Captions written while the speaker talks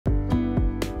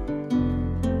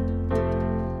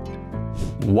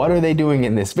What are they doing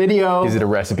in this video? Is it a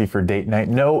recipe for date night?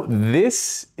 No,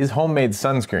 this is homemade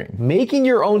sunscreen. Making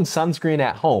your own sunscreen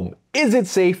at home. Is it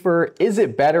safer? Is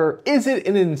it better? Is it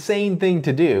an insane thing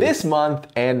to do? This month,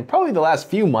 and probably the last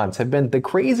few months, have been the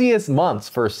craziest months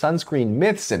for sunscreen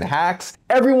myths and hacks.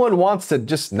 Everyone wants to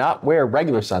just not wear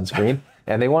regular sunscreen,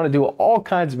 and they want to do all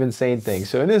kinds of insane things.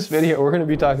 So in this video, we're going to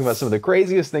be talking about some of the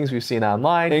craziest things we've seen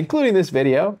online, including this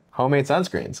video, homemade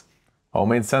sunscreens.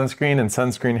 Homemade sunscreen and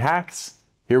sunscreen hacks.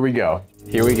 Here we go.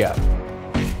 Here we go.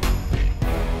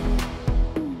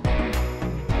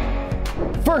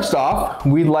 First off,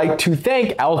 we'd like to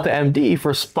thank EltaMD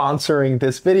for sponsoring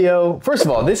this video. First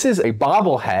of all, this is a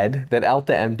bobblehead that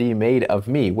EltaMD made of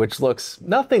me, which looks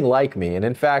nothing like me. And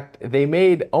in fact, they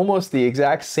made almost the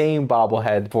exact same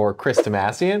bobblehead for Chris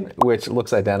Tomasian, which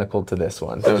looks identical to this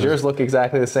one. Does yours look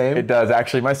exactly the same? It does,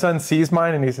 actually. My son sees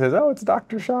mine and he says, oh, it's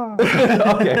Dr. Shaw.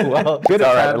 Okay, well, good.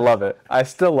 All right, I love it. I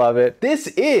still love it. This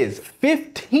is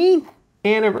 15th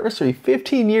anniversary,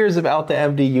 15 years of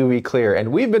EltaMD UV Clear,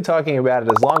 and we've been talking about it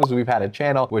as long as we've had a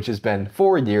channel, which has been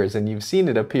 4 years, and you've seen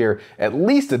it appear at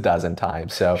least a dozen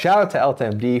times. So shout out to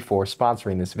EltaMD for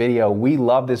sponsoring this video. We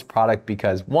love this product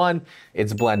because 1,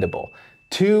 it's blendable.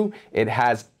 2, it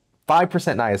has 5%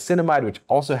 niacinamide, which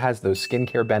also has those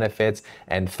skincare benefits,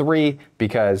 and 3,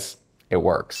 because it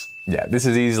works. Yeah, this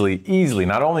is easily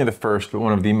not only the first, but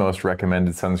one of the most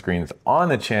recommended sunscreens on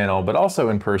the channel, but also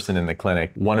in person in the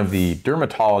clinic. One of the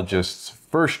dermatologist's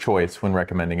first choice when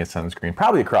recommending a sunscreen,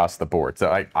 probably across the board.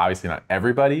 So obviously not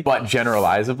everybody, but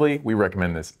generalizably, we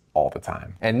recommend this all the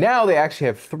time. And now they actually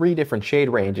have 3 different shade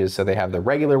ranges. So they have the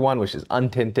regular one, which is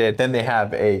untinted. Then they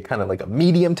have a kind of like a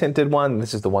medium tinted one.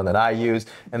 This is the one that I use.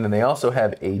 And then they also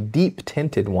have a deep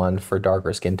tinted one for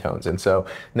darker skin tones. And so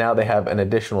now they have an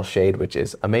additional shade, which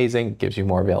is amazing. Gives you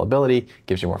more availability,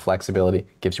 gives you more flexibility,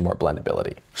 gives you more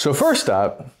blendability. So first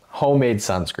up, homemade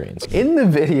sunscreens. In the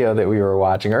video that we were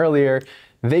watching earlier,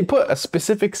 they put a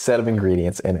specific set of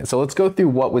ingredients in it. So let's go through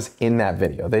what was in that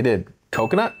video. They did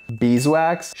coconut,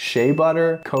 beeswax, shea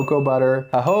butter, cocoa butter,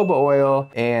 jojoba oil,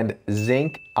 and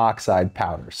zinc oxide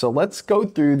powder. So let's go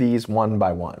through these one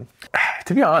by one.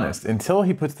 To be honest, until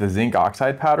he puts the zinc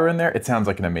oxide powder in there, it sounds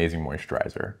like an amazing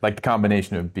moisturizer. Like the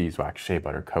combination of beeswax, shea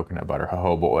butter, coconut butter,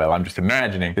 jojoba oil. I'm just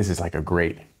imagining this is like a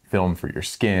great film for your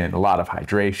skin, a lot of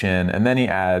hydration, and then he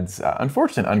adds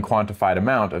unfortunate unquantified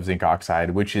amount of zinc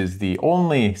oxide, which is the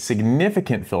only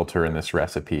significant filter in this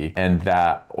recipe, and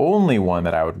that only one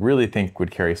that I would really think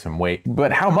would carry some weight.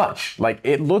 But how much? Like,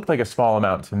 it looked like a small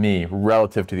amount to me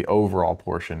relative to the overall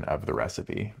portion of the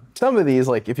recipe. Some of these,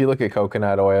 like if you look at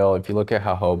coconut oil, if you look at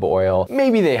jojoba oil,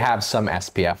 maybe they have some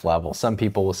SPF level. Some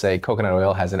people will say coconut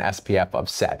oil has an SPF of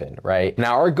 7, right?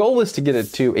 Now our goal is to get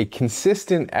it to a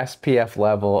consistent SPF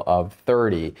level of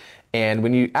 30. And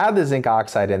when you add the zinc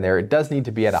oxide in there, it does need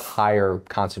to be at a higher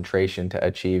concentration to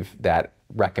achieve that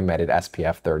recommended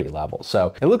SPF 30 level.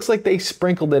 So it looks like they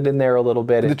sprinkled it in there a little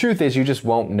bit. The truth is you just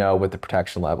won't know what the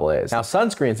protection level is. Now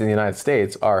sunscreens in the United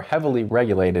States are heavily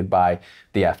regulated by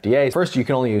the FDA. First, you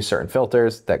can only use certain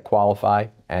filters that qualify,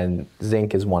 and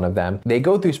zinc is one of them. They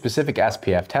go through specific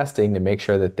SPF testing to make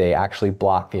sure that they actually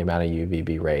block the amount of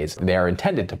UVB rays they are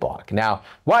intended to block. Now,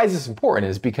 why is this important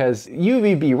is because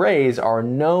UVB rays are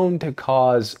known to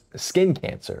cause skin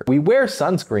cancer. We wear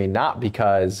sunscreen not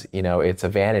because, you know, it's a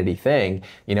vanity thing.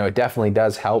 You know, it definitely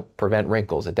does help prevent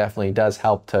wrinkles. It definitely does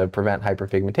help to prevent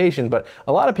hyperpigmentation, but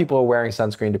a lot of people are wearing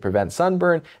sunscreen to prevent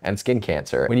sunburn and skin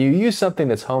cancer. When you use something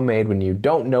that's homemade, when you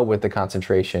don't know what the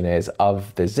concentration is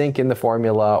of the zinc in the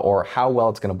formula or how well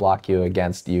it's going to block you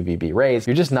against UVB rays,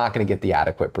 you're just not going to get the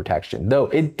adequate protection. Though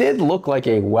it did look like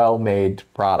a well-made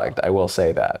product, I will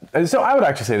say that. So I would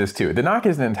actually say this too. The knock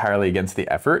isn't entirely against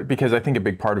the effort, because I think a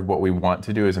big part of what we want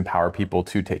to do is empower people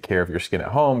to take care of your skin at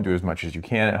home, do as much as you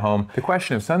can at home. The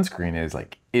question of sunscreen is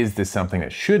like, is this something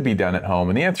that should be done at home?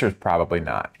 And the answer is probably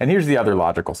not. And here's the other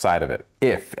logical side of it.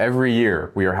 If every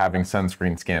year we are having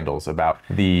sunscreen scandals about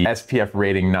the SPF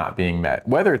rating not being met,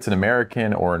 whether it's an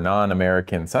American or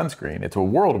non-American sunscreen, it's a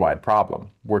worldwide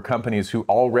problem where companies who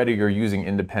already are using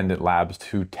independent labs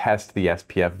to test the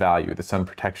SPF value, the sun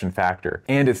protection factor,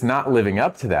 and it's not living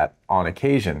up to that on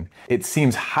occasion, it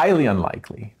seems highly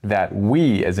unlikely that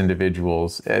we as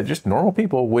individuals, just normal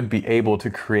people, would be able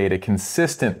to create a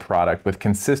consistent product with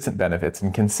consistent benefits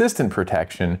and consistent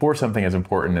protection for something as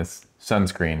important as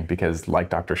sunscreen, because like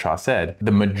Dr. Shaw said,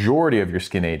 the majority of your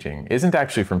skin aging isn't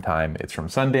actually from time, it's from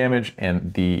sun damage,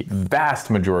 and the vast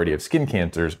majority of skin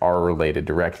cancers are related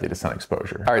directly to sun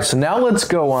exposure. All right, so now let's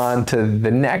go on to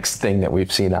the next thing that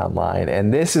we've seen online,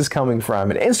 and this is coming from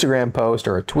an Instagram post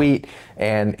or a tweet,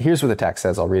 and here's what the text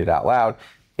says. I'll read it out loud.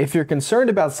 If you're concerned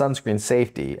about sunscreen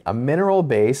safety, a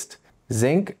mineral-based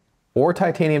zinc or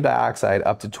titanium dioxide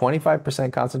up to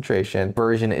 25% concentration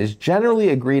version is generally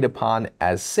agreed upon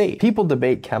as safe. People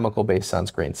debate chemical-based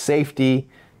sunscreen safety.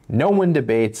 No one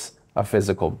debates a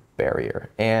physical barrier.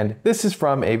 And this is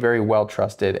from a very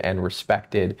well-trusted and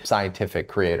respected scientific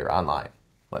creator online,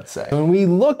 let's say. When we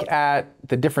look at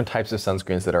the different types of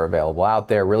sunscreens that are available out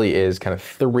there, really is kind of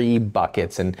 3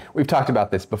 buckets. And we've talked about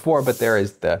this before, but there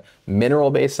is the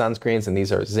mineral-based sunscreens, and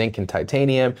these are zinc and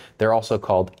titanium. They're also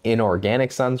called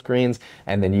inorganic sunscreens.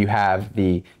 And then you have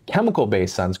the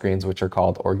chemical-based sunscreens, which are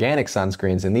called organic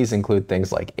sunscreens. And these include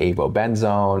things like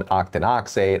avobenzone,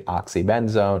 octinoxate,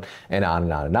 oxybenzone, and on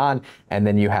and on and on. And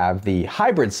then you have the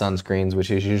hybrid sunscreens,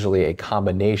 which is usually a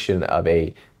combination of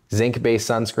a zinc-based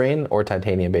sunscreen or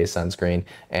titanium-based sunscreen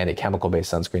and a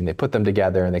chemical-based sunscreen. They put them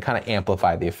together and they kind of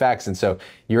amplify the effects. And so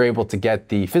you're able to get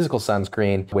the physical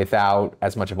sunscreen without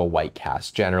as much of a white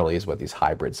cast, generally is what these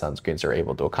hybrid sunscreens are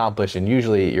able to accomplish. And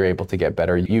usually you're able to get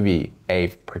better UVA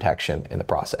protection in the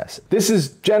process. This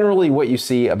is generally what you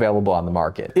see available on the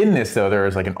market. In this though, there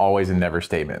is like an always and never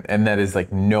statement. And that is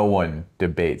like no one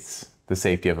debates the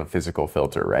safety of a physical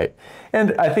filter, right?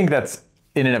 And I think that's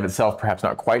in and of itself perhaps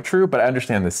not quite true, but I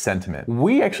understand the sentiment.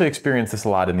 We actually experience this a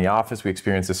lot in the office. We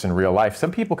experience this in real life.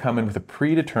 Some people come in with a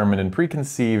predetermined and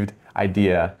preconceived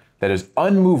idea that is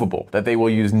unmovable, that they will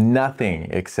use nothing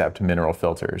except mineral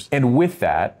filters. And with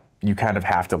that, you kind of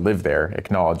have to live there,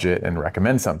 acknowledge it, and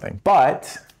recommend something.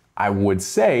 But I would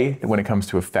say that when it comes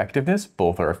to effectiveness,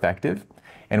 both are effective.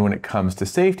 And when it comes to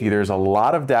safety, there's a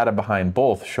lot of data behind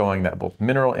both showing that both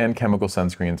mineral and chemical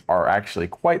sunscreens are actually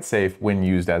quite safe when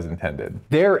used as intended.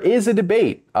 There is a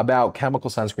debate about chemical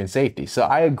sunscreen safety. So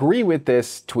I agree with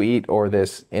this tweet or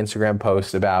this Instagram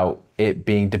post about it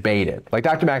being debated. Like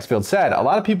Dr. Maxfield said, a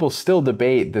lot of people still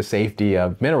debate the safety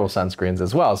of mineral sunscreens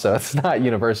as well. So it's not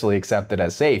universally accepted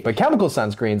as safe, but chemical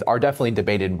sunscreens are definitely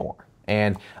debated more.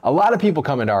 And a lot of people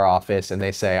come into our office and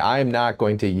they say, I'm not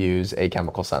going to use a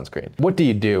chemical sunscreen. What do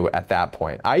you do at that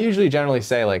point? I usually generally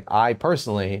say, like, I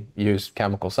personally use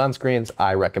chemical sunscreens.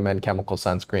 I recommend chemical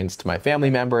sunscreens to my family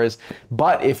members.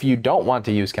 But if you don't want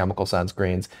to use chemical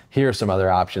sunscreens, here are some other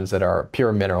options that are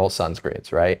pure mineral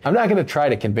sunscreens, right? I'm not going to try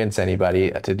to convince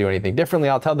anybody to do anything differently.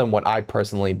 I'll tell them what I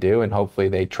personally do, and hopefully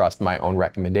they trust my own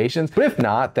recommendations. But if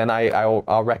not, then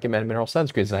I'll recommend mineral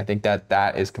sunscreens, and I think that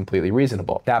that is completely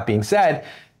reasonable. That being said,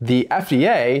 the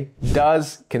FDA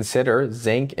does consider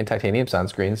zinc and titanium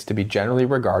sunscreens to be generally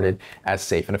regarded as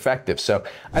safe and effective. So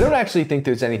I don't actually think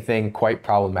there's anything quite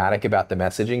problematic about the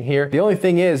messaging here. The only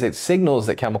thing is it signals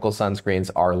that chemical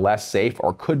sunscreens are less safe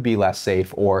or could be less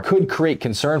safe or could create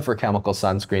concern for chemical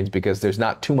sunscreens because there's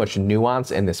not too much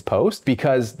nuance in this post,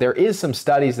 because there is some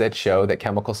studies that show that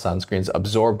chemical sunscreens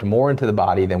absorbed more into the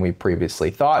body than we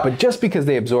previously thought. But just because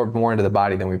they absorbed more into the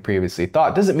body than we previously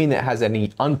thought doesn't mean that it has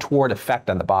any untoward effect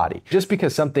on the body. Just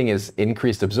because something is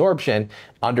increased absorption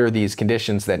under these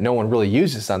conditions that no one really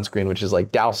uses sunscreen, which is like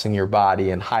dousing your body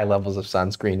in high levels of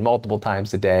sunscreen multiple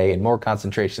times a day and more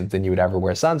concentrations than you would ever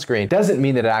wear sunscreen, doesn't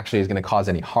mean that it actually is going to cause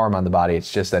any harm on the body.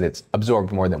 It's just that it's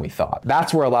absorbed more than we thought.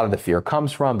 That's where a lot of the fear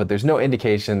comes from, but there's no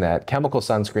indication that chemical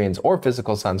sunscreens or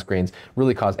physical sunscreens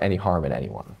really cause any harm in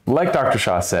anyone. Like Dr.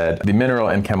 Shah said, the mineral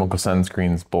and chemical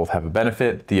sunscreens both have a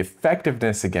benefit. The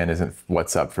effectiveness, again, isn't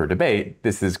what's up for debate.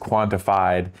 This is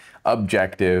quantified,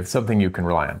 objective, something you can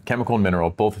rely on. Chemical and mineral,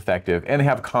 both effective, and they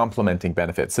have complementing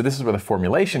benefits. So this is where the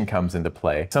formulation comes into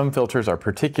play. Some filters are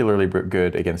particularly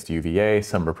good against UVA,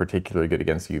 some are particularly good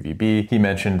against UVB. He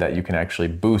mentioned that you can actually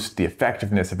boost the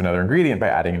effectiveness of another ingredient by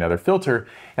adding another filter,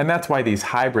 and that's why these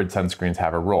hybrid sunscreens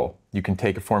have a role. You can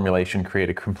take a formulation,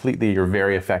 create a completely or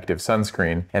very effective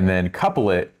sunscreen, and then couple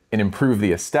it and improve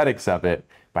the aesthetics of it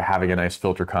by having a nice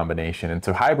filter combination. And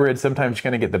so hybrid, sometimes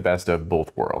you're gonna get the best of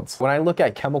both worlds. When I look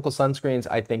at chemical sunscreens,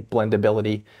 I think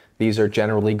blendability. These are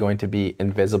generally going to be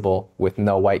invisible with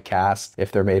no white cast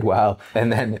if they're made well.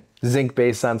 And then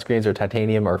zinc-based sunscreens or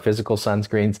titanium or physical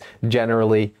sunscreens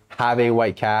generally have a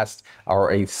white cast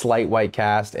or a slight white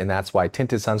cast, and that's why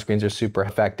tinted sunscreens are super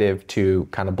effective to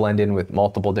kind of blend in with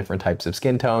multiple different types of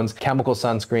skin tones. Chemical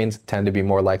sunscreens tend to be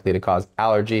more likely to cause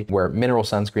allergy, where mineral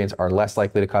sunscreens are less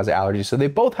likely to cause allergy. So they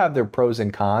both have their pros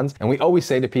and cons, and we always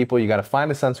say to people, you gotta find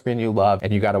a sunscreen you love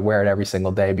and you gotta wear it every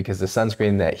single day, because the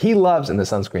sunscreen that he loves and the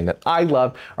sunscreen that I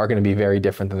love are gonna be very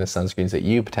different than the sunscreens that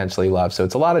you potentially love. So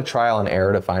it's a lot of trial and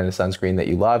error to find a sunscreen that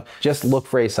you love. Just look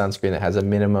for a sunscreen that has a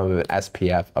minimum of an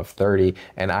SPF of 30,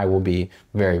 and I will be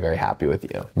very, very happy with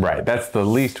you. Right, that's the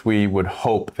least we would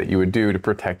hope that you would do to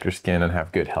protect your skin and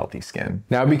have good, healthy skin.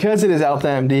 Now, because it is Alta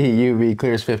MD UV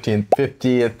clears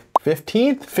 50th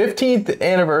 15th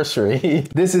anniversary.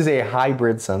 This is a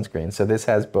hybrid sunscreen. So this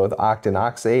has both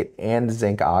octinoxate and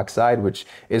zinc oxide, which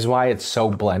is why it's so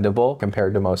blendable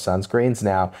compared to most sunscreens.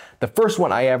 Now, the first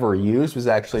one I ever used was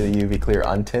actually the UV Clear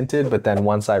untinted, but then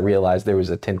once I realized there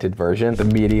was a tinted version, the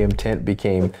medium tint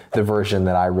became the version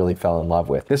that I really fell in love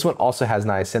with. This one also has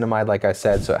niacinamide, like I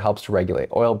said, so it helps to regulate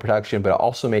oil production, but it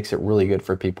also makes it really good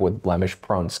for people with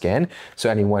blemish-prone skin. So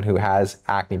anyone who has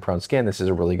acne-prone skin, this is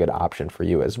a really good option for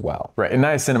you as well. Right, and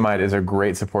niacinamide is a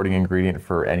great supporting ingredient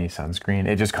for any sunscreen.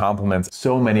 It just complements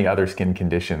so many other skin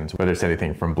conditions, whether it's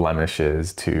anything from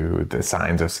blemishes to the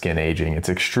signs of skin aging. It's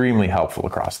extremely helpful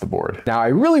across the board. Now, I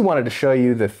really wanted to show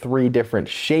you the 3 different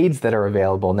shades that are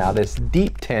available. Now, this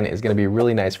deep tint is going to be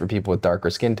really nice for people with darker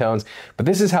skin tones, but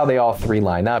this is how they all 3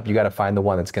 line up. You got to find the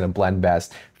one that's going to blend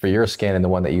best for your skin and the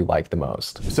one that you like the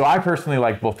most. So I personally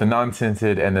like both the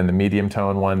non-tinted and then the medium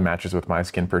tone one. Matches with my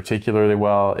skin particularly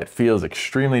well. It feels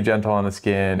extremely gentle on the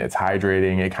skin. It's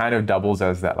hydrating. It kind of doubles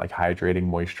as that like hydrating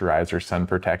moisturizer, sun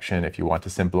protection if you want to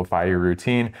simplify your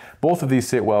routine. Both of these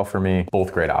sit well for me.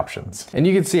 Both great options. And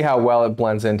you can see how well it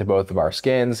blends into both of our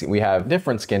skins. We have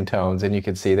different skin tones, and you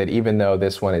can see that even though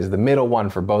this one is the middle one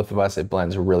for both of us, it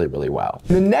blends really, really well.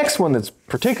 The next one that's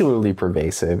particularly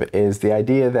pervasive is the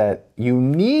idea that you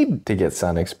need to get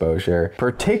sun exposure,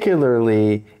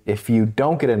 particularly if you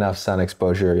don't get enough sun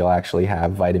exposure, you'll actually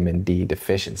have vitamin D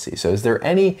deficiency. So is there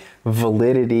any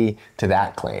validity to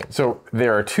that claim? So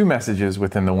there are 2 messages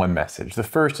within the one message. The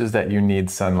first is that you need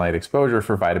sunlight exposure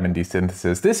for vitamin D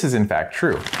synthesis. This is in fact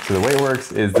true. So the way it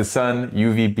works is the sun,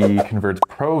 UVB, converts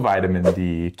provitamin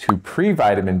D to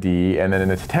pre-vitamin D, and then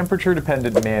in a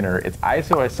temperature-dependent manner, it's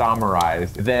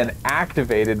isoisomerized, then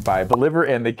activated by the liver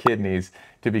and the kidneys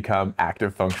to become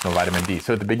active functional vitamin D.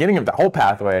 So at the beginning of the whole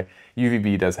pathway,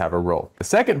 UVB does have a role. The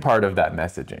second part of that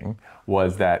messaging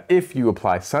was that if you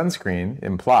apply sunscreen,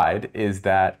 implied is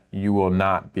that you will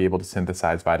not be able to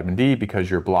synthesize vitamin D because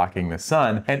you're blocking the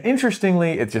sun. And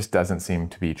interestingly, it just doesn't seem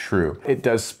to be true. It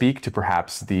does speak to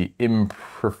perhaps the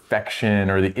imperfection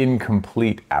or the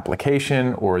incomplete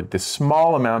application or the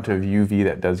small amount of UV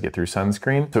that does get through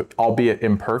sunscreen. So albeit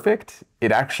imperfect,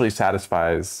 it actually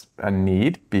satisfies a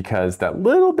need because that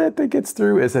little bit that gets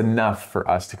through is enough for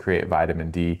us to create vitamin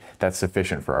D that's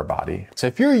sufficient for our body. So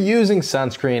if you're using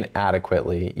sunscreen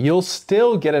adequately, you'll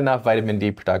still get enough vitamin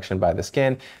D production by the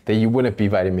skin that you wouldn't be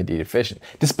vitamin D deficient.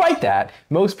 Despite that,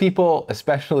 most people,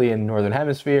 especially in the Northern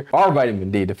Hemisphere, are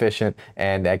vitamin D deficient,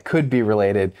 and that could be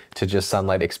related to just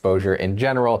sunlight exposure in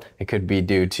general. It could be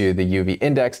due to the UV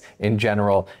index in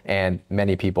general, and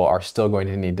many people are still going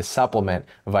to need to supplement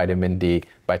vitamin D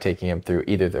by taking them through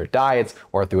either their diets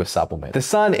or through a supplement. The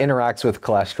sun interacts with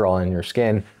cholesterol in your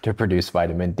skin to produce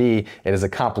vitamin D. It is a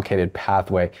complicated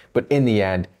pathway, but in the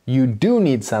end, you do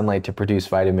need sunlight to produce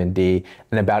vitamin D,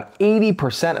 and about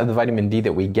 80% of the vitamin D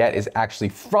that we get is actually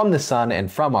from the sun and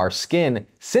from our skin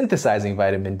synthesizing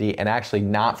vitamin D, and actually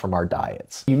not from our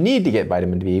diets. You need to get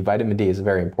vitamin D. Vitamin D is a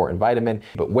very important vitamin,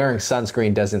 but wearing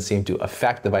sunscreen doesn't seem to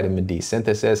affect the vitamin D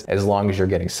synthesis as long as you're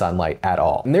getting sunlight at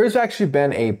all. And there's actually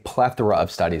been a plethora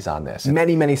of studies on this.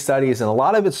 Many studies, and a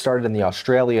lot of it started in the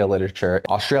Australia literature.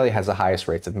 Australia has the highest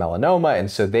rates of melanoma, and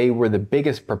so they were the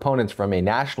biggest proponents from a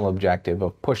national objective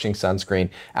of pushing sunscreen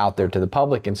out there to the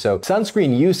public. And so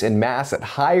sunscreen use in mass at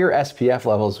higher SPF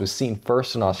levels was seen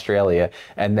first in Australia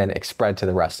and then spread to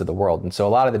the rest of the world. And so a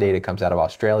lot of the data comes out of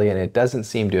Australia, and it doesn't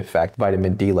seem to affect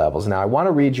vitamin D levels. Now, I want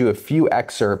to read you a few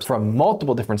excerpts from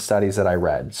multiple different studies that I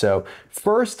read. So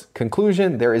first,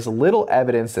 conclusion, there is little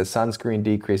evidence that sunscreen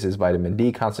decreases vitamin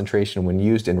D concentration when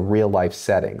used in real life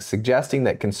settings, suggesting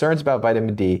that concerns about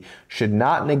vitamin D should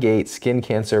not negate skin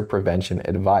cancer prevention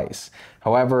advice.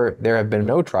 However, there have been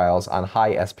no trials on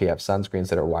high SPF sunscreens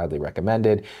that are widely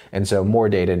recommended, and so more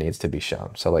data needs to be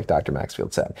shown. So like Dr.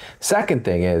 Maxfield said. Second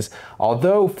thing is,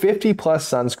 although 50+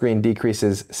 sunscreen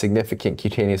decreases significant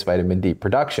cutaneous vitamin D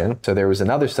production, so there was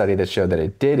another study that showed that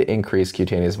it did increase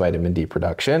cutaneous vitamin D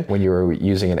production when you were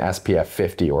using an SPF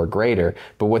 50 or greater,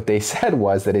 but what they said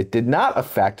was that it did not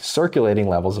affect circulating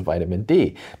levels of vitamin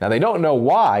D. Now, they don't know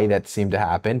why that seemed to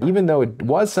happen. Even though it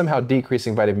was somehow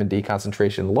decreasing vitamin D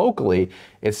concentration locally,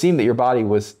 it seemed that your body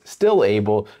was still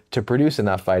able to produce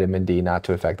enough vitamin D not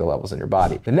to affect the levels in your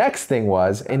body. The next thing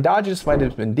was endogenous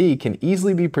vitamin D can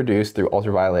easily be produced through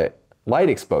ultraviolet light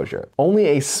exposure. Only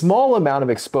a small amount of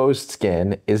exposed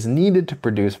skin is needed to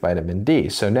produce vitamin D.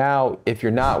 So now if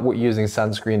you're not using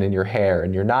sunscreen in your hair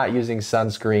and you're not using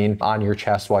sunscreen on your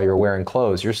chest while you're wearing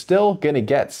clothes, you're still gonna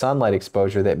get sunlight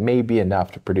exposure that may be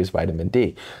enough to produce vitamin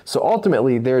D. So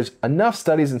ultimately, there's enough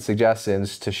studies and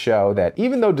suggestions to show that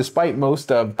even though despite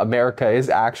most of America is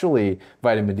actually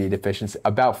vitamin D deficient,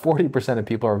 about 40% of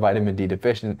people are vitamin D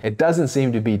deficient, it doesn't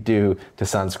seem to be due to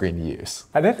sunscreen use.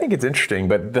 I think it's interesting,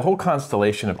 but the whole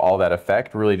constellation of all that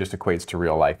effect really just equates to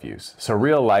real life use. So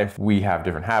real life, we have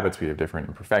different habits, we have different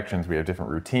imperfections, we have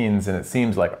different routines, and it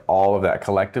seems like all of that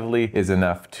collectively is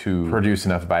enough to produce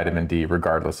enough vitamin D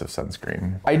regardless of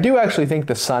sunscreen. I do actually think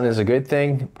the sun is a good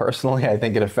thing. Personally, I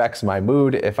think it affects my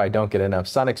mood if I don't get enough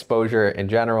sun exposure in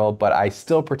general, but I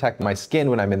still protect my skin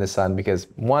when I'm in the sun because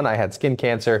one, I had skin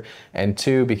cancer, and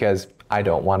two, because I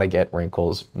don't want to get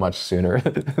wrinkles much sooner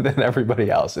than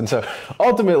everybody else. And so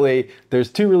ultimately,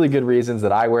 there's two really good reasons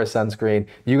that I wear sunscreen.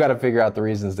 You got to figure out the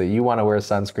reasons that you want to wear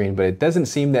sunscreen, but it doesn't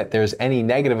seem that there's any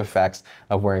negative effects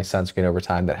of wearing sunscreen over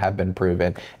time that have been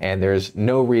proven. And there's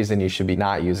no reason you should be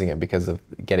not using it because of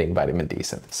getting vitamin D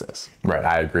synthesis. Right,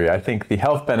 I agree. I think the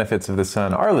health benefits of the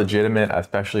sun are legitimate,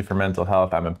 especially for mental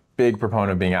health. I'm a big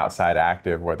proponent of being outside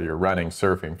active, whether you're running,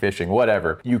 surfing, fishing,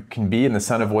 whatever. You can be in the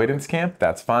sun avoidance camp,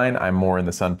 that's fine. I'm more in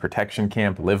the sun protection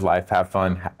camp, live life, have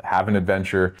fun, have an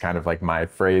adventure, kind of like my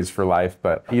phrase for life.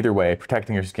 But either way,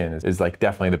 protecting your skin is like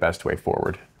definitely the best way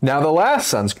forward. Now, the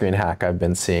last sunscreen hack I've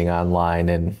been seeing online,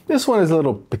 and this one is a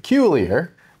little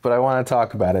peculiar, but I want to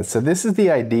talk about it. So this is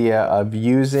the idea of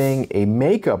using a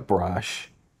makeup brush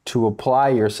to apply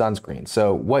your sunscreen.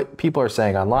 So what people are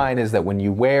saying online is that when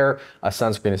you wear a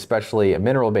sunscreen, especially a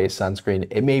mineral-based sunscreen,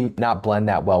 it may not blend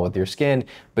that well with your skin,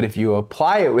 but if you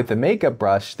apply it with a makeup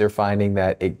brush, they're finding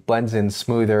that it blends in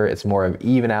smoother, it's more of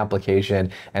even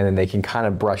application, and then they can kind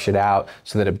of brush it out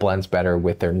so that it blends better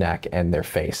with their neck and their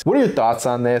face. What are your thoughts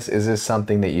on this? Is this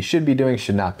something that you should be doing,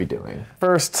 should not be doing?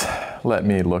 First, let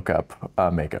me look up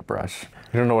a makeup brush.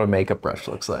 You don't know what a makeup brush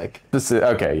looks like.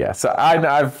 Okay, yeah, so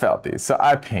I've felt these. So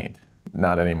I paint.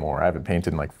 Not anymore. I haven't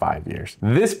painted in like 5 years.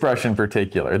 This brush in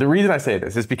particular, the reason I say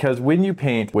this is because when you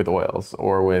paint with oils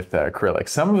or with acrylic,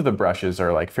 some of the brushes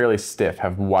are like fairly stiff,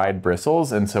 have wide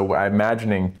bristles, and so I'm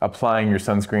imagining applying your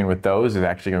sunscreen with those is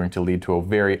actually going to lead to a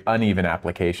very uneven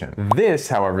application. This,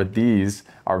 however, these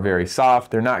are very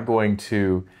soft. They're not going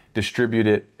to distribute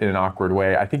it in an awkward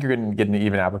way. I think you're going to get an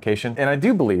even application. And I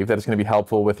do believe that it's going to be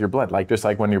helpful with your blend. Like just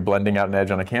like when you're blending out an edge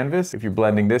on a canvas, if you're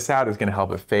blending this out, it's going to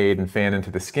help it fade and fan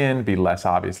into the skin, be less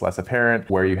obvious, less apparent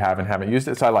where you haven't used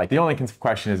it. So I like, the only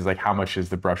question is like, how much is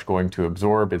the brush going to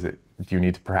absorb? Do you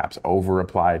need to perhaps over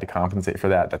apply to compensate for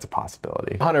that? That's a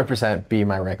possibility. 100% be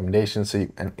my recommendation. So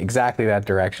exactly that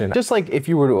direction. Just like if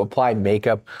you were to apply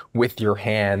makeup with your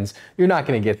hands, you're not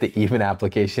going to get the even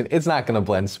application. It's not going to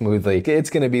blend smoothly. It's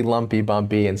going to be lumpy,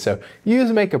 bumpy. And so use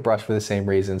a makeup brush for the same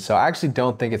reason. So I actually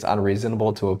don't think it's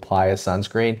unreasonable to apply a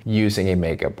sunscreen using a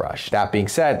makeup brush. That being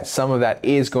said, some of that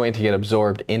is going to get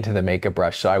absorbed into the makeup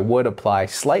brush. So I would apply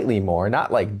slightly more,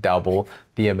 not like double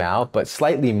the amount, but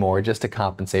slightly more just to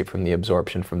compensate from the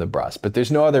absorption from the brush. But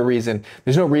there's no reason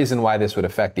why this would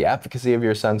affect the efficacy of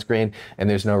your sunscreen, and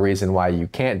there's no reason why you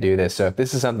can't do this. So if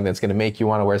this is something that's gonna make you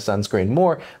wanna wear sunscreen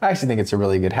more, I actually think it's a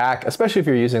really good hack, especially if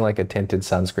you're using like a tinted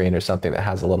sunscreen or something that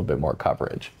has a little bit more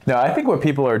coverage. Now, I think what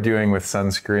people are doing with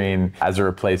sunscreen as a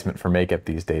replacement for makeup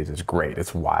these days is great.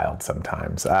 It's wild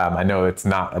sometimes. I know it's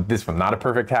not, this one's not a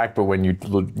perfect hack, but when you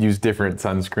use different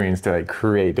sunscreens to like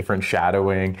create different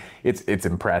shadowing, it's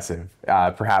impressive.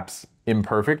 Perhaps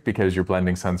imperfect because you're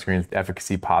blending sunscreens,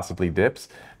 efficacy possibly dips,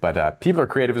 but people are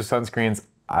creative with sunscreens.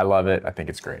 I love it. I think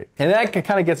it's great. And that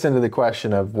kind of gets into the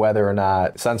question of whether or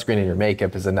not sunscreen in your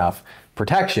makeup is enough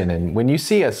protection. And when you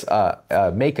see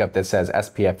a makeup that says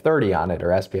SPF 30 on it or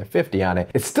SPF 50 on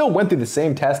it, it still went through the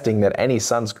same testing that any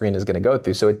sunscreen is going to go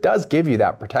through. So it does give you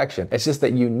that protection. It's just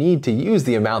that you need to use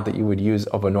the amount that you would use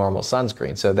of a normal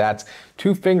sunscreen. So that's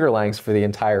 2 finger lengths for the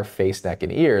entire face, neck,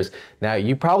 and ears. Now,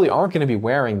 you probably aren't going to be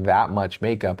wearing that much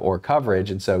makeup or coverage,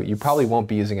 and so you probably won't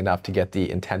be using enough to get the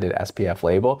intended SPF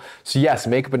label. So yes,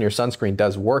 makeup in your sunscreen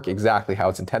does work exactly how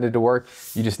it's intended to work.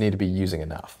 You just need to be using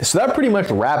enough. So that pretty much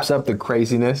wraps up the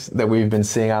craziness that we've been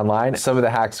seeing online. Some of the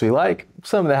hacks we like,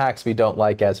 some of the hacks we don't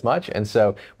like as much. And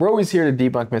so we're always here to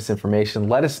debunk misinformation.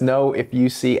 Let us know if you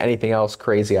see anything else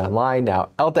crazy online. Now,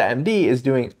 Elta MD is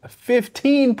doing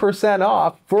 15%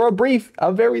 off for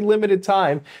a very limited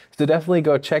time. So definitely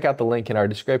go check out the link in our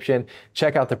description.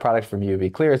 Check out the product from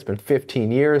UV Clear. It's been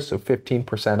 15 years, so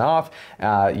 15% off.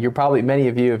 Many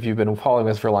of you, if you've been following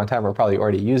us for a long time, are probably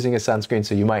already using a sunscreen,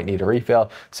 so you might need a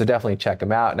refill. So definitely check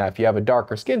them out. Now, if you have a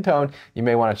darker skin tone, you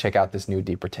may want to check out this new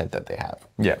deeper tint that they have.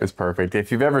 Yeah, it's perfect.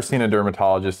 If you've ever seen a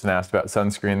dermatologist and asked about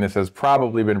sunscreen, this has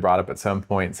probably been brought up at some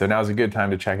point. So now's a good time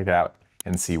to check it out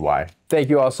and see why. Thank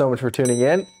you all so much for tuning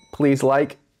in. Please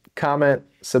like, comment,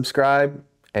 subscribe,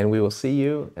 and we will see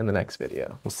you in the next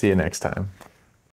video. We'll see you next time.